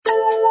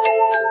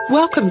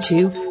Welcome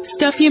to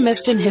Stuff You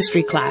Missed in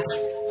History Class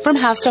from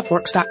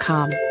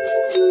HowStuffWorks.com.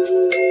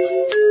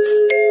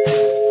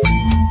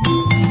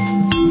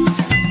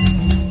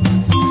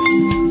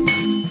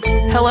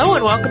 Hello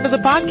and welcome to the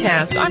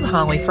podcast. I'm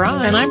Holly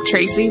Fry. And I'm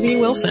Tracy V.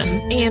 Wilson.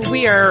 And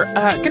we are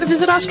going to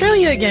visit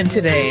Australia again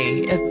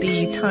today at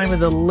the time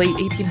of the late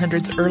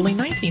 1800s, early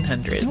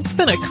 1900s. It's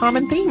been a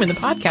common theme in the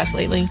podcast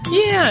lately.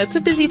 Yeah, it's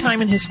a busy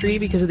time in history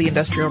because of the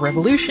Industrial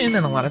Revolution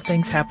and a lot of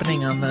things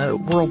happening on the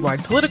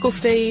worldwide political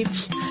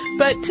stage.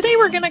 But today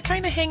we're going to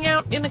kind of hang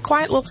out in a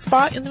quiet little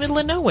spot in the middle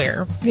of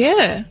nowhere.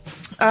 Yeah.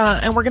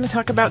 And we're going to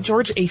talk about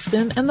George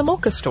Aiston and the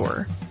Mulka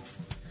store.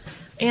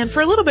 And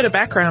for a little bit of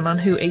background on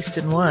who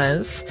Aiston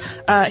was,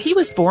 he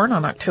was born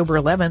on October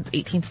 11th,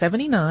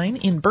 1879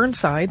 in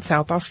Burnside,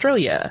 South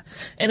Australia.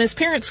 And his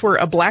parents were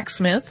a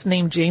blacksmith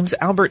named James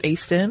Albert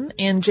Aiston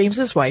and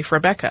James's wife,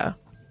 Rebecca.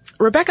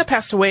 Rebecca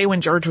passed away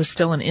when George was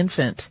still an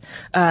infant,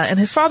 and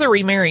his father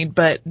remarried,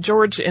 but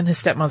George and his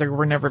stepmother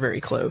were never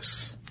very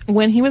close.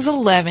 When he was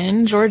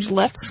 11, George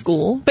left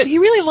school, but he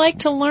really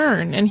liked to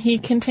learn, and he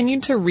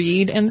continued to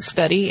read and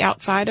study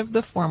outside of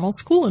the formal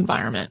school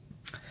environment.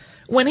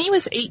 When he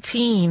was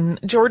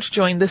 18, George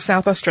joined the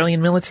South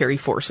Australian Military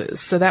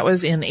Forces, so that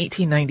was in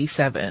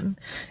 1897.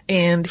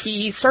 And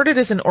he started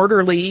as an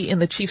orderly in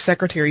the Chief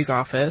Secretary's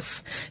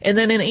office, and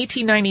then in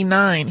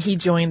 1899 he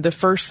joined the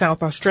 1st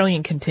South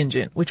Australian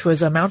Contingent, which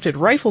was a mounted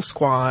rifle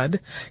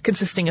squad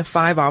consisting of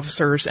 5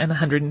 officers and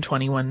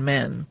 121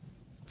 men.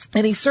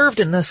 And he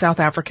served in the South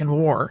African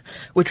War,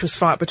 which was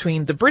fought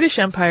between the British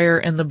Empire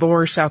and the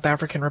Boer South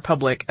African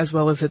Republic, as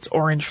well as its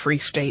Orange Free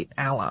State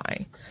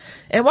ally.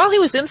 And while he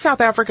was in South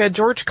Africa,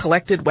 George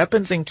collected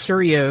weapons and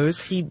curios.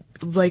 He,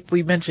 like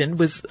we mentioned,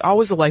 was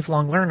always a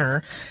lifelong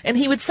learner, and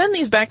he would send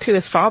these back to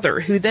his father,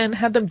 who then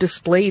had them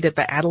displayed at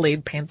the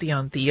Adelaide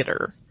Pantheon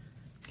Theatre.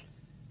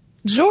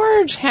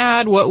 George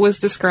had what was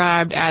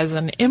described as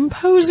an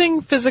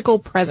imposing physical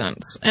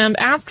presence, and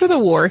after the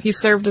war he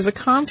served as a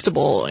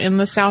constable in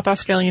the South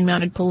Australian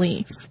Mounted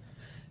Police.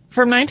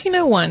 From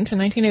 1901 to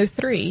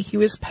 1903, he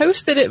was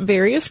posted at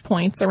various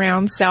points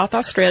around South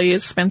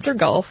Australia's Spencer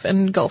Gulf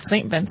and Gulf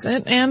St.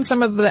 Vincent and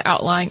some of the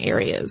outlying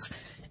areas,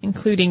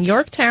 including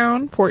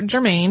Yorktown, Port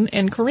Germain,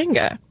 and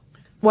Coringa.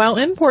 While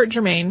in Port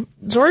Germain,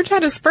 George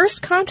had his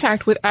first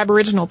contact with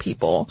Aboriginal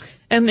people,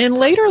 and in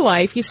later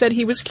life he said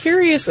he was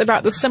curious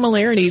about the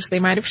similarities they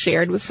might have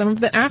shared with some of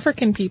the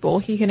African people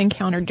he had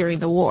encountered during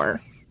the war.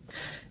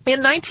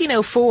 In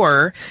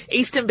 1904,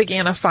 Aiston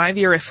began a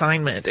 5-year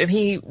assignment, and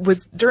he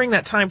was, during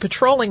that time,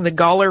 patrolling the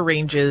Gawler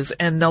Ranges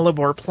and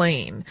Nullarbor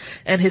Plain.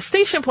 And his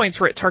station points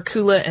were at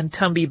Tarcoola and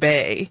Tumby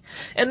Bay.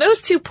 And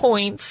those 2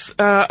 points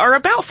are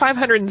about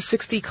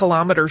 560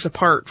 kilometers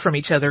apart from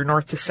each other,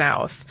 north to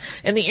south.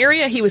 And the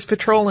area he was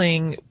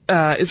patrolling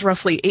is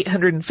roughly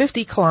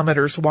 850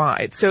 kilometers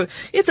wide. So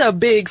it's a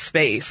big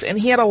space, and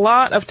he had a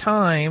lot of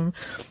time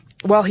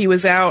while he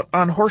was out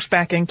on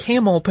horseback and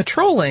camel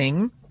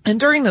patrolling. And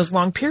during those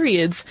long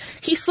periods,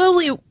 he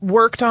slowly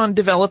worked on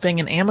developing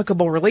an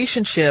amicable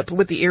relationship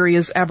with the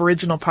area's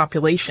Aboriginal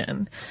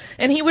population.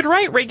 And he would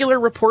write regular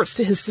reports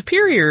to his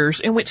superiors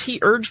in which he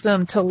urged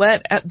them to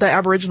let the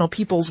Aboriginal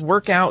peoples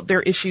work out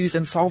their issues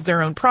and solve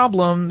their own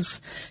problems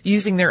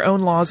using their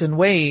own laws and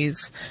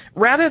ways,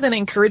 rather than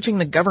encouraging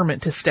the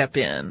government to step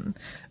in.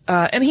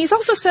 And he's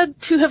also said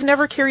to have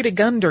never carried a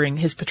gun during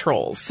his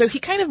patrols. So he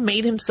kind of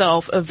made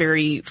himself a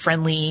very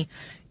friendly,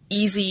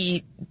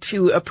 easy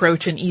to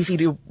approach and easy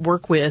to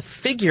work with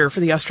figure for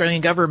the Australian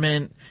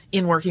government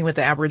in working with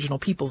the Aboriginal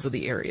peoples of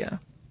the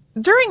area.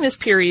 During this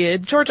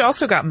period, George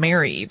also got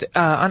married.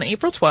 On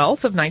April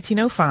 12th of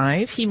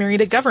 1905, he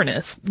married a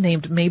governess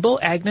named Mabel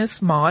Agnes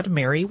Maud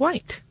Mary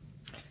White.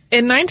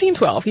 In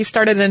 1912, he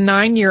started a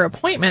 9-year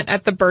appointment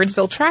at the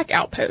Birdsville Track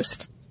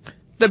outpost.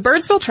 The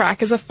Birdsville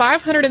Track is a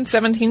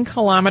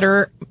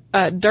 517-kilometer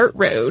dirt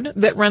road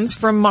that runs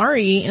from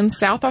Maree in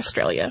South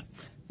Australia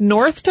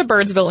north to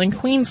Birdsville in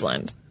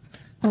Queensland.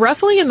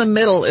 Roughly in the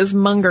middle is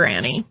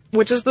Mungarani,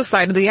 which is the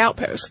site of the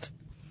outpost.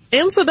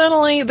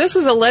 Incidentally, this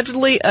is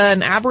allegedly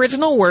an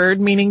Aboriginal word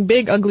meaning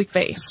big ugly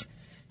face.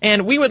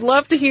 And we would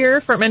love to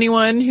hear from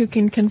anyone who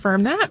can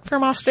confirm that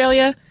from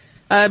Australia,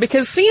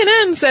 because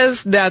CNN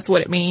says that's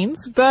what it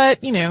means,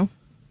 but, you know,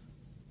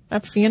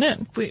 that's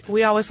CNN.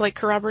 We always like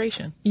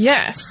corroboration.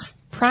 Yes.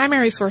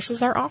 Primary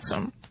sources are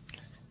awesome.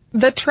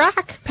 The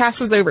track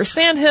passes over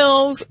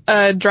sandhills,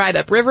 a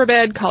dried-up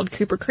riverbed called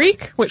Cooper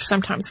Creek, which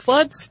sometimes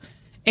floods,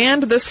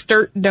 and the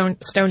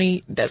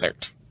stony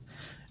desert.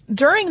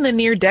 During the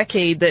near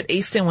decade that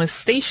Aiston was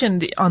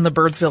stationed on the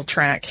Birdsville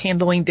Track,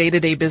 handling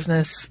day-to-day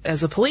business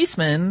as a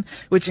policeman,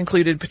 which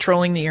included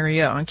patrolling the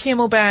area on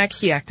camelback,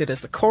 he acted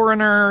as the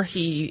coroner,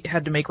 he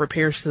had to make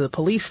repairs to the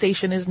police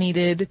station as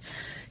needed.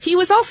 He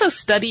was also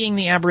studying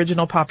the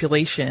Aboriginal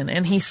population,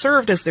 and he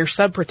served as their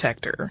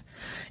sub-protector.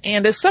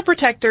 And as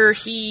sub-protector,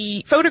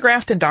 he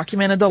photographed and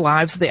documented the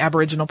lives of the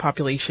Aboriginal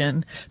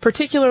population,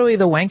 particularly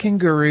the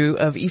Wankanguru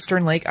of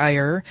eastern Lake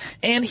Eyre,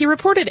 and he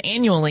reported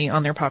annually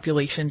on their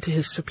population to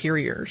his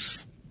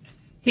superiors.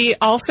 He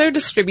also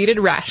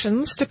distributed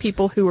rations to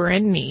people who were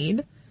in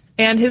need,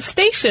 And his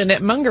station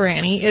at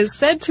Mungarani is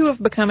said to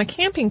have become a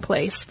camping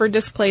place for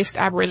displaced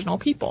Aboriginal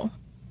people.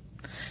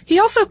 He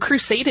also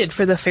crusaded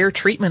for the fair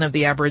treatment of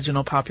the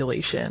Aboriginal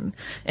population.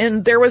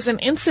 And there was an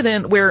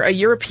incident where a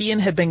European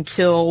had been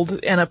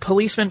killed and a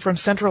policeman from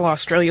Central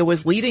Australia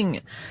was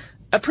leading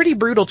a pretty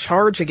brutal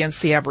charge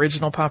against the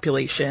Aboriginal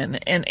population.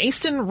 And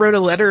Aiston wrote a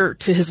letter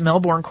to his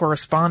Melbourne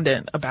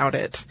correspondent about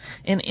it.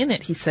 And in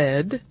it he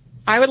said,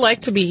 I would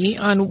like to be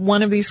on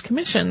one of these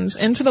commissions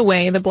into the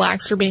way the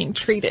blacks are being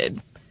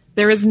treated.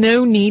 There is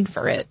no need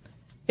for it.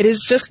 It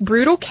is just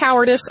brutal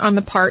cowardice on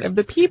the part of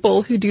the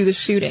people who do the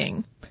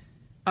shooting.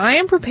 I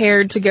am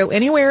prepared to go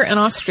anywhere in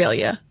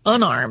Australia,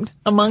 unarmed,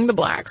 among the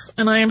blacks,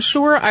 and I am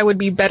sure I would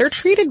be better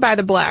treated by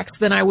the blacks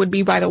than I would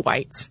be by the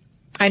whites.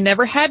 I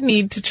never had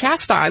need to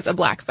chastise a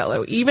black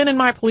fellow, even in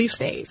my police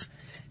days,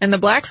 and the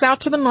blacks out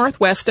to the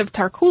northwest of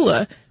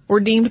Tarcoola were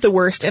deemed the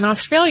worst in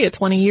Australia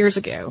 20 years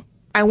ago.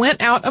 I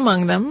went out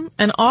among them,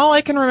 and all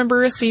I can remember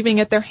receiving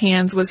at their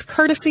hands was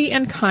courtesy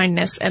and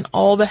kindness and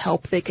all the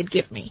help they could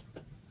give me.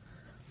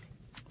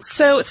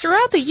 So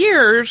throughout the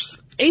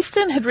years,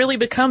 Aiston had really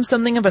become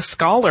something of a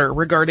scholar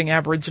regarding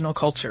Aboriginal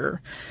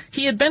culture.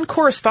 He had been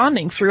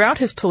corresponding throughout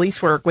his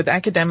police work with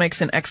academics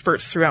and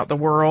experts throughout the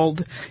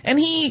world, and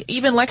he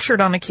even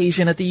lectured on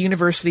occasion at the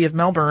University of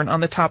Melbourne on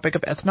the topic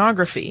of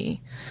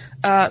ethnography.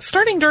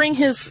 Starting during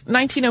his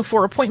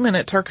 1904 appointment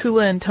at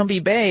Tarcoola and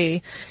Tumby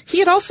Bay, he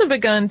had also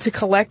begun to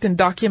collect and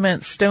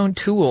document stone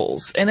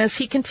tools, and as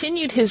he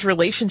continued his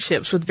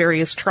relationships with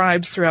various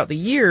tribes throughout the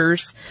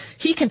years,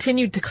 he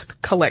continued to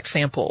collect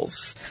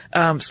samples.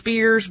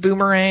 Spears,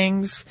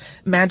 boomerangs,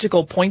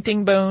 magical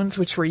pointing bones,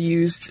 which were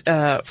used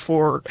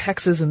for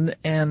hexes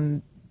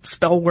and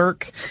spell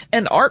work,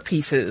 and art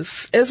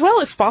pieces, as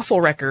well as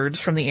fossil records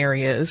from the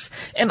areas.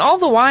 And all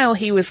the while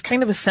he was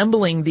kind of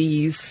assembling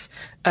these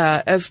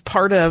as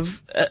part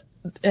of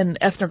an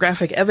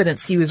ethnographic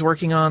evidence he was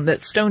working on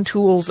that stone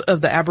tools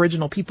of the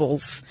Aboriginal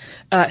peoples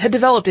had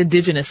developed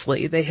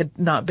indigenously. They had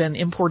not been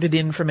imported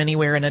in from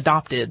anywhere and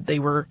adopted. They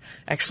were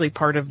actually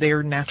part of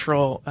their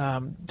natural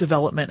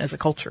development as a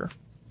culture.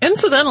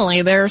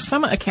 Incidentally, there are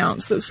some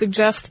accounts that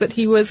suggest that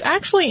he was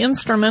actually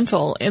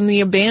instrumental in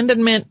the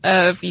abandonment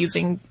of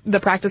the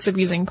practice of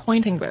using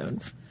pointing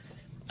bones.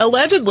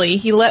 Allegedly,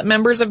 he let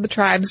members of the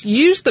tribes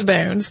use the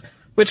bones,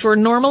 which were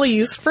normally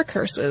used for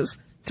curses,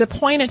 to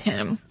point at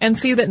him and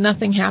see that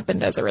nothing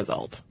happened as a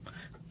result.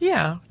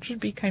 Yeah, which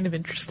would be kind of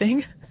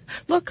interesting.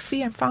 Look,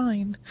 see, I'm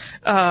fine.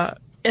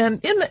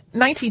 And in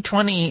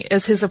 1920,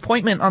 as his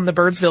appointment on the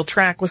Birdsville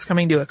track was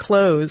coming to a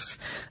close,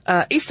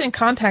 Aiston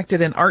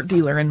contacted an art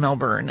dealer in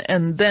Melbourne,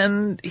 and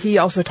then he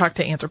also talked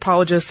to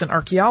anthropologists and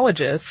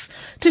archaeologists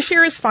to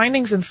share his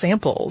findings and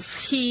samples.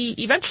 He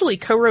eventually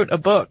co-wrote a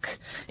book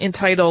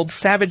entitled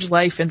Savage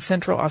Life in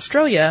Central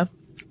Australia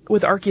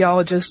with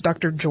archaeologist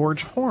Dr.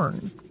 George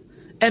Horne.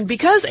 And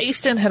because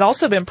Aiston had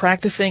also been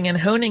practicing and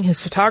honing his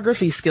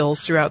photography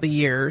skills throughout the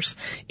years,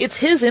 it's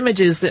his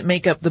images that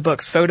make up the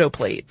book's photo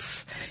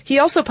plates. He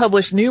also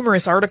published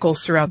numerous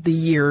articles throughout the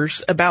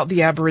years about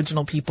the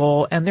Aboriginal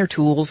people and their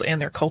tools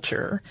and their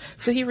culture.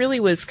 So he really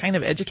was kind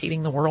of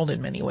educating the world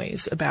in many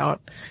ways about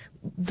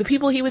the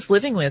people he was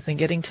living with and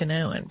getting to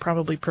know, and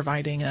probably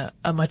providing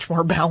a much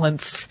more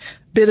balanced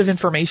bit of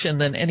information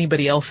than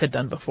anybody else had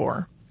done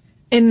before.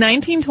 In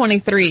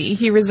 1923,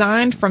 he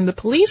resigned from the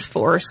police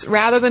force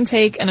rather than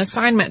take an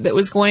assignment that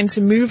was going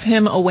to move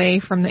him away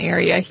from the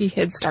area he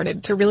had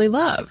started to really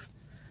love.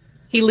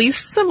 He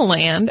leased some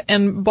land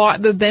and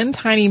bought the then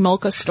tiny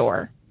Mulka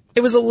store.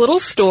 It was a little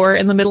store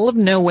in the middle of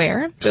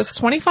nowhere, just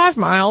 25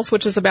 miles,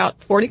 which is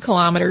about 40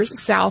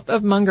 kilometers south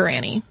of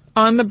Mungarani,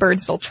 on the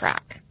Birdsville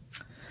track.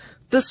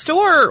 The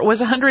store was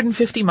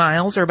 150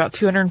 miles, or about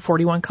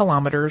 241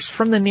 kilometers,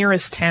 from the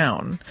nearest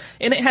town,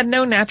 and it had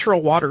no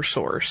natural water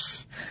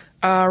source.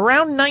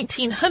 Around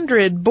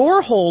 1900,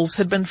 boreholes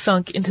had been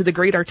sunk into the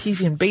Great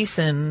Artesian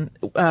Basin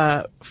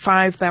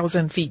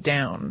 5,000 feet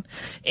down.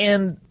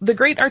 And the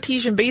Great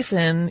Artesian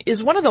Basin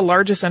is one of the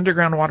largest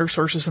underground water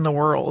sources in the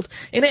world,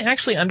 and it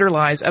actually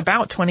underlies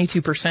about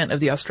 22% of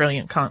the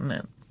Australian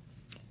continent.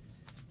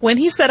 When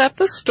he set up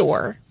the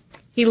store,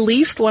 he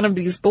leased one of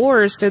these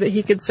bores so that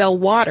he could sell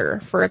water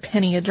for a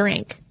penny a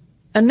drink.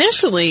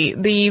 Initially,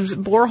 these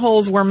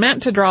boreholes were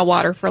meant to draw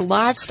water for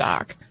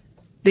livestock.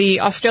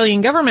 The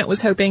Australian government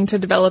was hoping to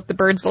develop the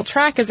Birdsville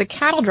track as a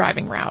cattle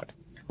driving route.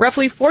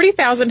 Roughly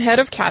 40,000 head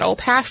of cattle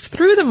passed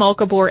through the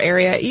Mulka bore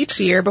area each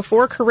year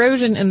before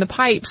corrosion in the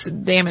pipes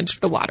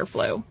damaged the water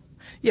flow.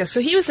 Yeah,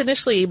 so he was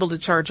initially able to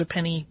charge a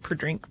penny per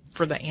drink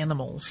for the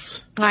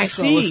animals. I as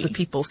see. well as the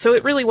people. So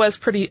it really was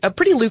a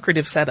pretty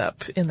lucrative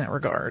setup in that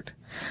regard.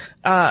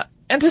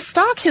 And to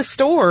stock his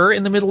store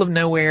in the middle of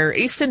nowhere,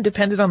 Aiston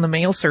depended on the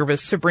mail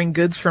service to bring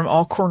goods from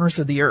all corners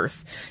of the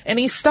earth. And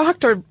he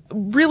stocked a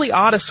really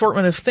odd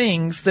assortment of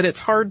things that it's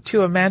hard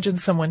to imagine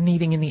someone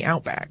needing in the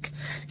Outback.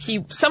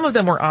 Some of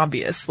them were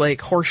obvious,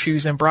 like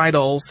horseshoes and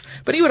bridles,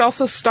 but he would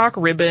also stock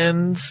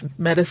ribbons,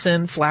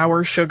 medicine,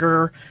 flour,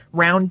 sugar,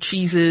 round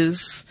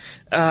cheeses,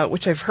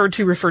 which I've heard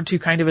referred to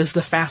kind of as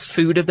the fast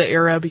food of the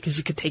era because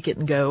you could take it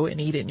and go and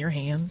eat it in your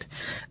hand.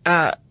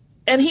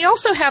 And he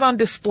also had on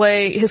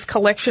display his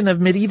collection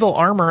of medieval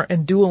armor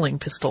and dueling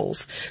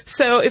pistols.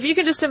 So if you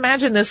can just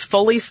imagine this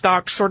fully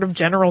stocked sort of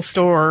general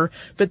store,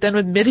 but then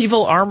with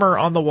medieval armor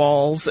on the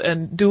walls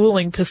and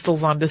dueling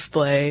pistols on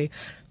display,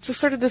 just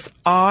sort of this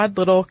odd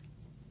little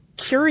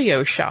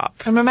curio shop.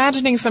 I'm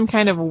imagining some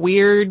kind of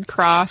weird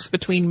cross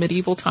between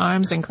medieval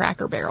times and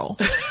Cracker Barrel.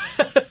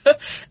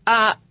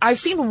 I've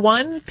seen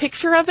one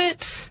picture of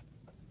it,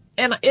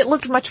 and it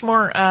looked much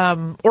more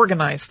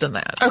organized than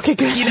that. Okay,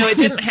 good. You know, it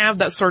didn't have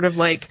that sort of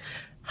like,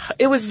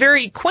 it was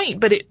very quaint,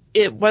 but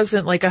it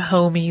wasn't like a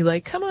homey,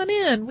 like, come on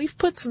in, we've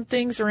put some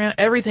things around.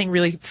 Everything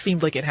really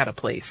seemed like it had a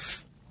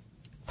place.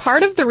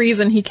 Part of the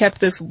reason he kept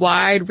this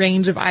wide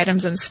range of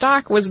items in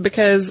stock was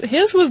because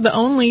his was the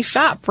only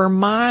shop for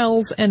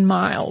miles and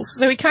miles.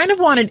 So he kind of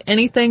wanted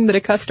anything that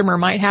a customer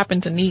might happen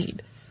to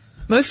need.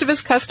 Most of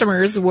his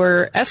customers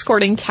were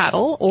escorting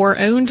cattle or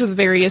owned the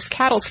various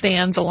cattle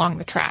stands along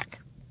the track.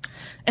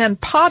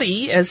 And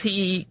Potty, as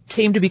he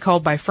came to be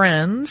called by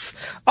friends,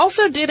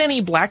 also did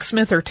any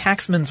blacksmith or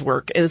tacksman's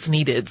work as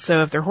needed.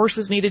 So if their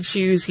horses needed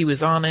shoes, he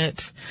was on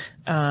it.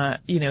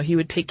 He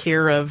would take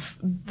care of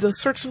the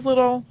sorts of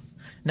little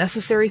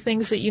necessary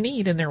things that you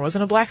need, and there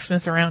wasn't a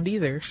blacksmith around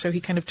either, so he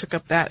kind of took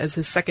up that as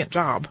his second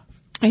job.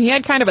 He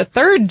had kind of a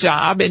third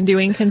job in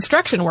doing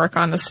construction work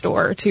on the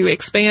store to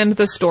expand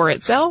the store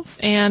itself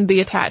and the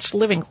attached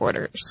living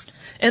quarters.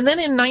 And then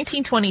in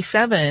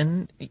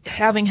 1927,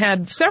 having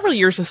had several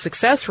years of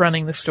success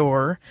running the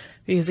store,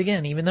 because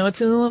again, even though it's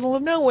in the middle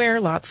of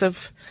nowhere, lots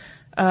of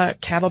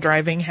cattle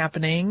driving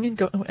happening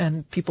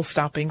and people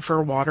stopping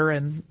for water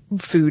and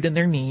food and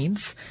their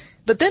needs.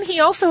 But then he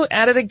also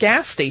added a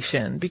gas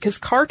station because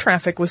car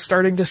traffic was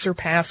starting to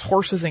surpass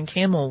horses and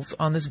camels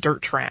on this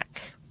dirt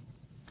track.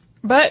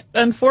 But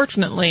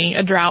unfortunately,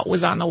 a drought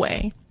was on the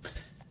way.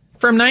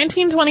 From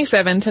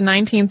 1927 to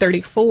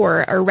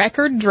 1934, a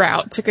record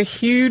drought took a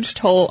huge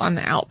toll on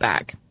the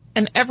Outback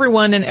and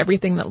everyone and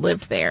everything that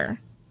lived there.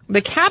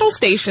 The cattle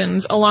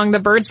stations along the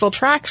Birdsville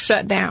track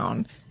shut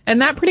down,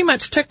 and that pretty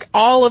much took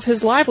all of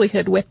his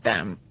livelihood with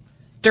them.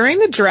 During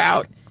the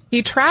drought,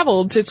 he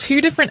traveled to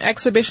 2 different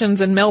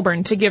exhibitions in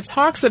Melbourne to give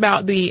talks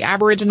about the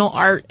Aboriginal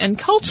art and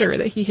culture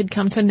that he had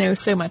come to know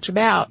so much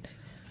about.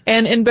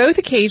 And in both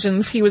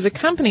occasions, he was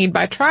accompanied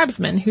by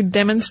tribesmen who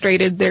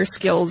demonstrated their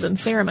skills and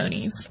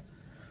ceremonies.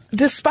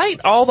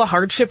 Despite all the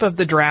hardship of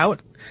the drought,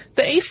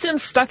 the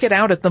Aistons stuck it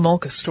out at the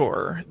Mulca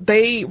store.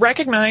 They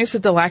recognized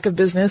that the lack of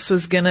business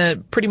was going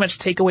to pretty much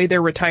take away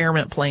their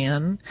retirement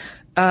plan.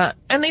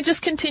 And they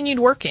just continued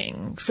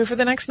working. So for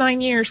the next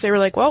 9 years, they were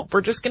like, well,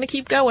 we're just going to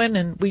keep going,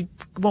 and we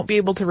won't be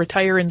able to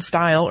retire in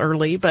style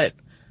early, but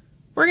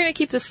we're going to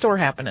keep this store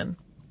happening.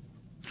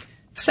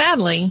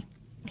 Sadly,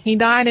 he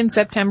died in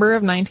September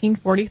of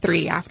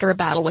 1943 after a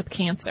battle with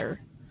cancer.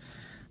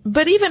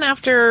 But even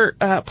after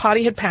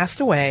Potty had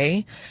passed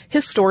away,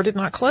 his store did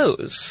not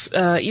close.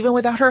 Even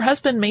without her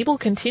husband, Mabel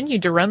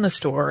continued to run the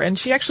store, and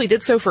she actually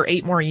did so for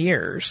 8 more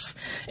years.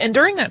 And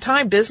during that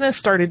time, business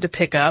started to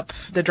pick up,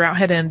 the drought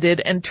had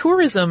ended, and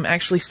tourism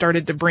actually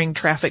started to bring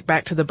traffic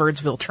back to the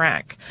Birdsville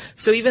track.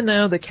 So even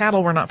though the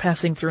cattle were not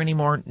passing through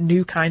anymore,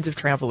 new kinds of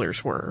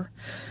travelers were.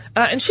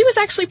 And she was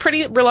actually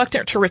pretty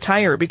reluctant to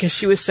retire because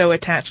she was so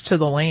attached to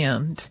the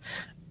land.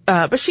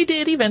 But she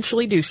did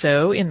eventually do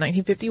so in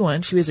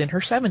 1951. She was in her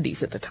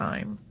 70s at the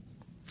time.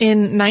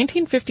 In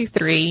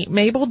 1953,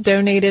 Mabel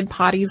donated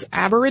Potty's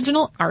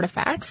Aboriginal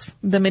artifacts,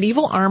 the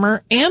medieval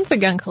armor, and the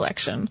gun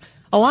collection,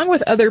 along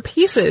with other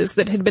pieces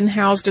that had been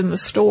housed in the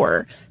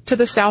store, to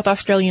the South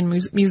Australian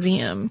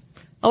Museum.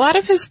 A lot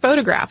of his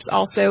photographs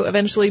also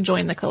eventually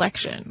joined the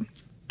collection.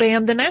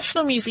 And the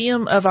National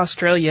Museum of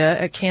Australia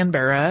at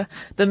Canberra,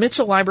 the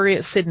Mitchell Library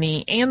at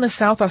Sydney, and the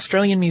South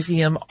Australian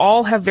Museum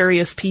all have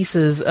various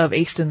pieces of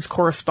Aiston's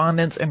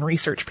correspondence and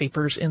research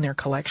papers in their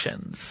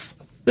collections.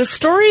 The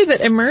story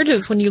that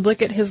emerges when you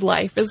look at his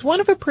life is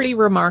one of a pretty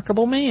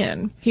remarkable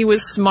man. He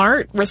was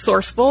smart,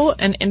 resourceful,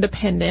 and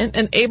independent,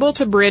 and able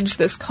to bridge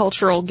this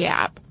cultural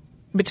gap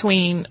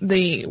between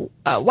the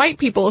white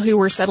people who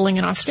were settling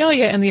in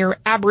Australia and the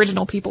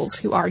Aboriginal peoples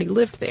who already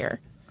lived there.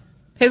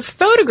 His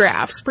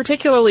photographs,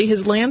 particularly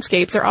his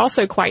landscapes, are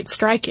also quite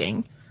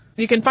striking.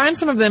 You can find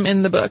some of them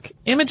in the book,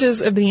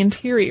 Images of the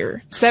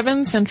Interior,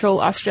 7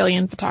 Central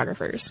Australian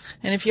Photographers.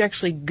 And if you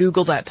actually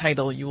Google that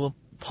title, you will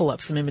pull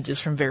up some images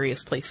from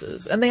various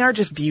places. And they are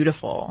just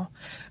beautiful.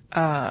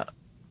 And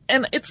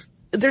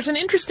there's an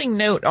interesting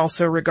note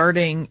also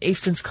regarding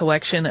Aiston's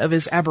collection of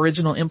his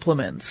Aboriginal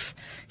implements.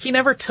 He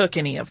never took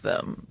any of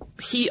them.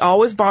 He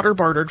always bought or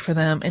bartered for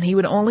them, and he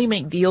would only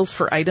make deals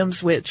for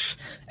items which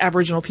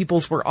Aboriginal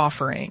peoples were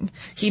offering.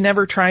 He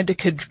never tried to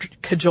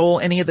cajole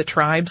any of the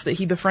tribes that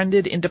he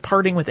befriended into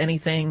parting with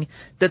anything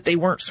that they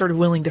weren't sort of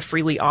willing to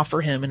freely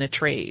offer him in a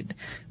trade,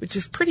 which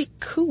is pretty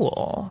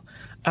cool.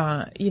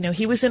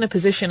 He was in a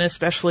position,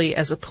 especially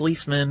as a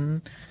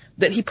policeman,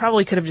 that he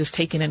probably could have just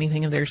taken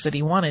anything of theirs that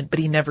he wanted, but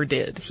he never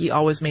did. He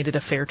always made it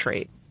a fair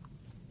trade.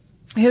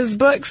 His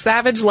book,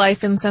 Savage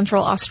Life in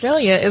Central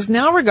Australia, is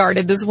now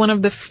regarded as one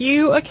of the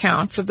few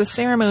accounts of the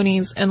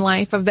ceremonies and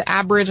life of the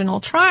Aboriginal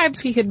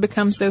tribes he had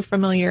become so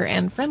familiar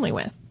and friendly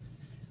with.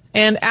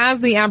 And as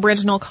the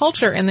Aboriginal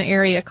culture in the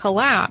area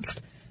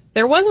collapsed,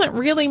 there wasn't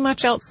really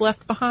much else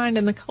left behind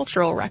in the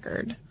cultural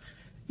record.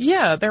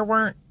 Yeah, there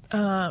weren't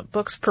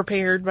books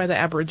prepared by the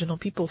Aboriginal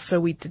people,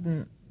 so we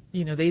didn't,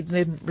 they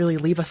didn't really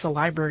leave us a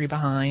library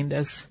behind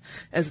as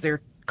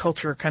their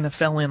culture kind of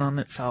fell in on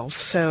itself.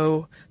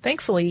 So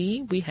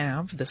thankfully we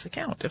have this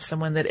account of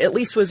someone that at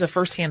least was a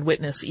first-hand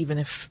witness, even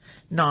if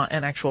not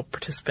an actual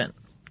participant.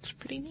 It's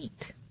pretty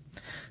neat.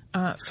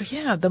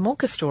 The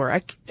Mulka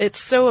store. It's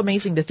so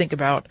amazing to think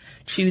about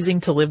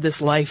choosing to live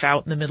this life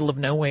out in the middle of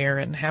nowhere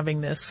and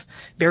having this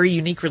very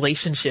unique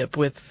relationship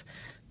with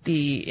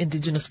the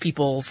indigenous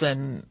peoples,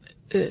 and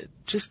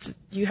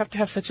you have to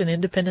have such an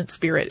independent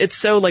spirit. It's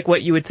so like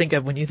what you would think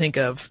of when you think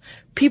of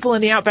people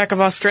in the outback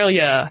of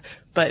Australia,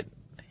 but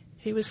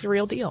he was the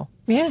real deal.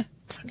 Yeah.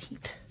 So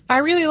neat. I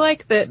really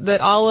like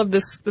that all of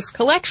this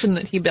collection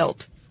that he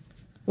built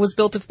was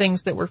built of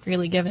things that were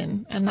freely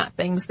given and not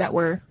things that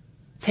were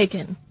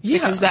taken. Yeah.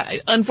 Because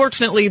that,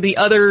 unfortunately, the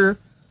other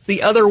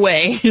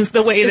way is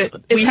the way that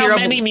we how hear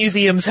many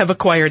museums have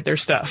acquired their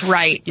stuff.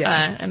 Right.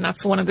 Yeah. And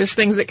that's one of those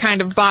things that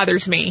kind of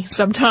bothers me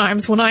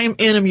sometimes when I'm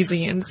in a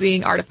museum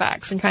seeing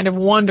artifacts and kind of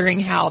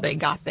wondering how they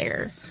got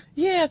there.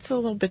 Yeah, it's a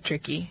little bit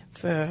tricky.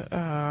 It's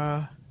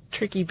a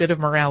tricky bit of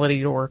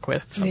morality to work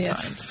with sometimes.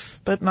 Yes.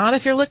 But not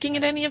if you're looking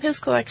at any of his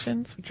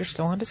collections, which are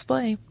still on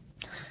display.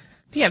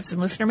 Do you have some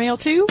listener mail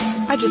too?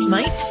 I just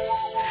might.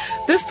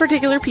 This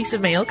particular piece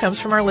of mail comes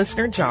from our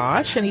listener,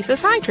 Josh, and he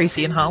says, "Hi,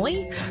 Tracy and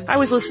Holly. I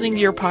was listening to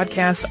your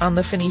podcast on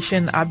the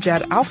Phoenician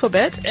Abjad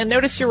alphabet and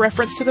noticed your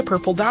reference to the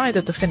purple dye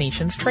that the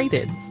Phoenicians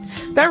traded.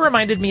 That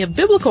reminded me of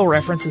biblical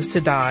references to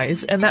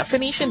dyes, and that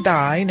Phoenician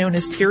dye, known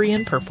as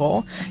Tyrian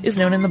purple, is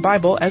known in the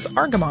Bible as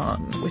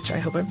argamon, which I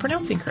hope I'm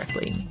pronouncing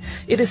correctly.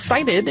 It is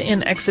cited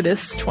in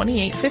Exodus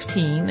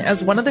 28:15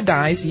 as one of the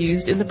dyes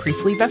used in the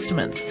priestly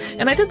vestments.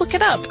 And I did look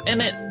it up,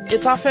 and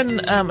it's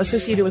often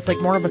associated with like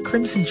more of a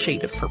crimson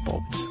shade of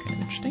purple, which is kind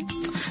of interesting.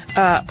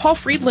 Paul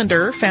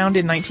Friedlander found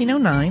in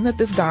 1909 that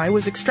this dye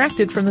was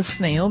extracted from the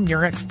snail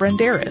Murex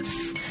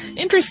brandaris.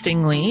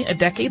 Interestingly, a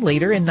decade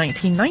later, in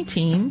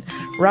 1919,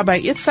 Rabbi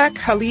Itzhak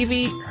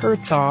Halevi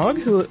Herzog,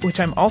 which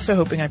I'm also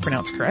hoping I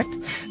pronounced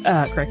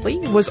correctly,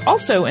 was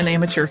also an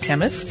amateur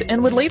chemist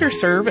and would later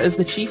serve as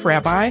the chief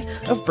rabbi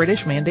of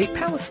British Mandate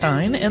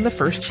Palestine and the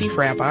first chief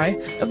rabbi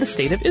of the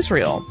State of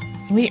Israel.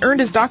 He earned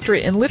his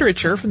doctorate in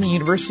literature from the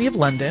University of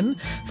London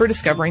for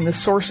discovering the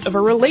source of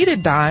a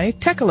related dye,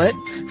 techelet,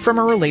 from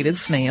a related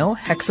snail,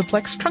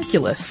 Hexaplex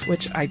trunculus,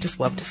 which I just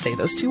love to say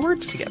those two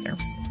words together,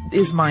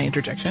 is my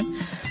interjection.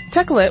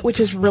 Techelet, which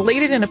is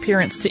related in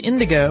appearance to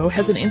indigo,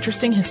 has an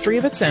interesting history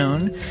of its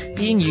own,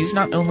 being used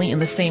not only in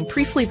the same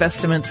priestly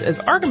vestments as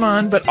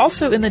argamon, but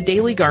also in the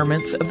daily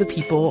garments of the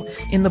people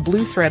in the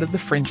blue thread of the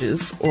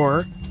fringes,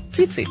 or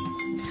tzitzit.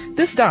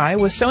 This dye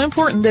was so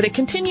important that it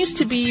continues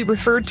to be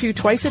referred to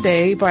twice a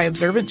day by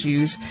observant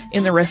Jews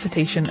in the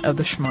recitation of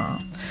the Shema.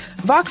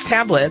 Vox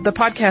Tablet, the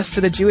podcast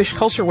for the Jewish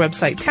culture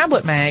website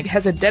Tablet Mag,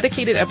 has a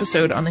dedicated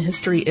episode on the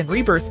history and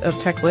rebirth of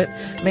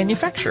techelet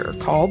manufacture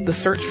called The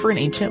Search for an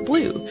Ancient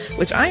Blue,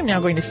 which I am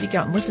now going to seek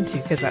out and listen to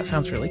because that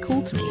sounds really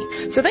cool to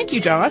me. So thank you,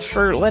 Josh,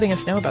 for letting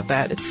us know about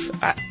that.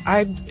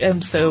 I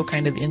am so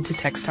kind of into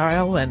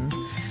textile and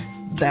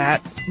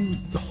that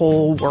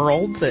whole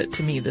world that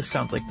to me this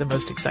sounds like the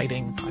most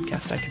exciting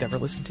podcast I could ever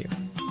listen to.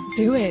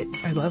 Do it.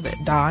 I love it.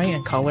 Dye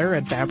and color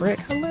and fabric.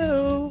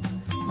 Hello.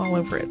 I'm all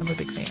over it. I'm a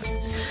big fan.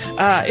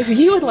 If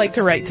you would like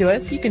to write to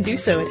us, you can do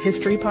so at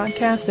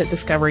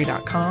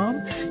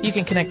historypodcast@discovery.com. You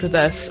can connect with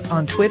us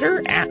on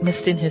Twitter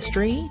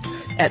 @MissedInHistory,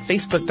 at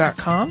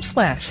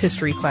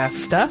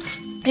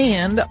facebook.com/historyclassstuff,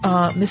 and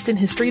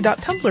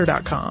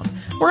missedinhistory.tumblr.com.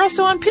 We're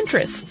also on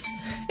Pinterest.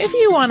 If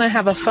you want to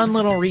have a fun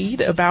little read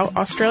about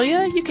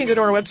Australia, you can go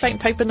to our website and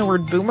type in the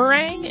word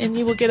boomerang, and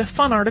you will get a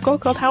fun article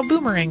called How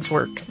Boomerangs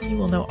Work. You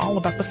will know all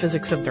about the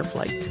physics of their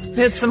flight.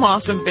 It's some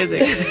awesome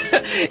physics.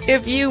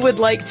 If you would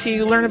like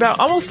to learn about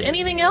almost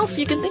anything else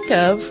you can think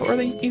of or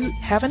that you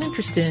have an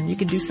interest in, you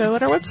can do so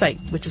at our website,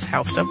 which is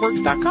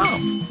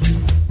howstuffworks.com.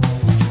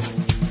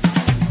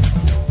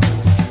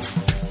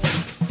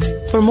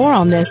 For more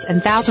on this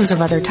and thousands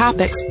of other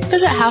topics,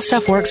 visit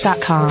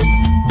howstuffworks.com.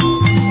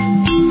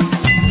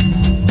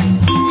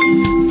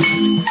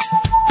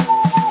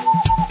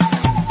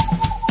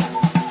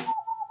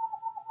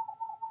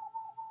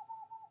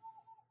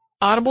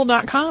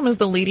 Audible.com is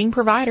the leading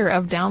provider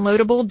of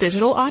downloadable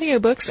digital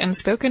audiobooks and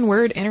spoken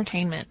word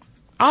entertainment.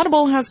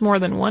 Audible has more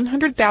than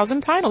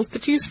 100,000 titles to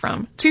choose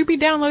from to be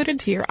downloaded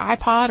to your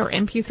iPod or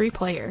MP3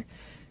 player.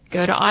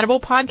 Go to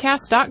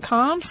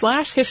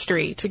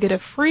audiblepodcast.com/history to get a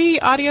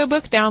free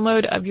audiobook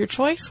download of your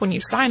choice when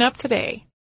you sign up today.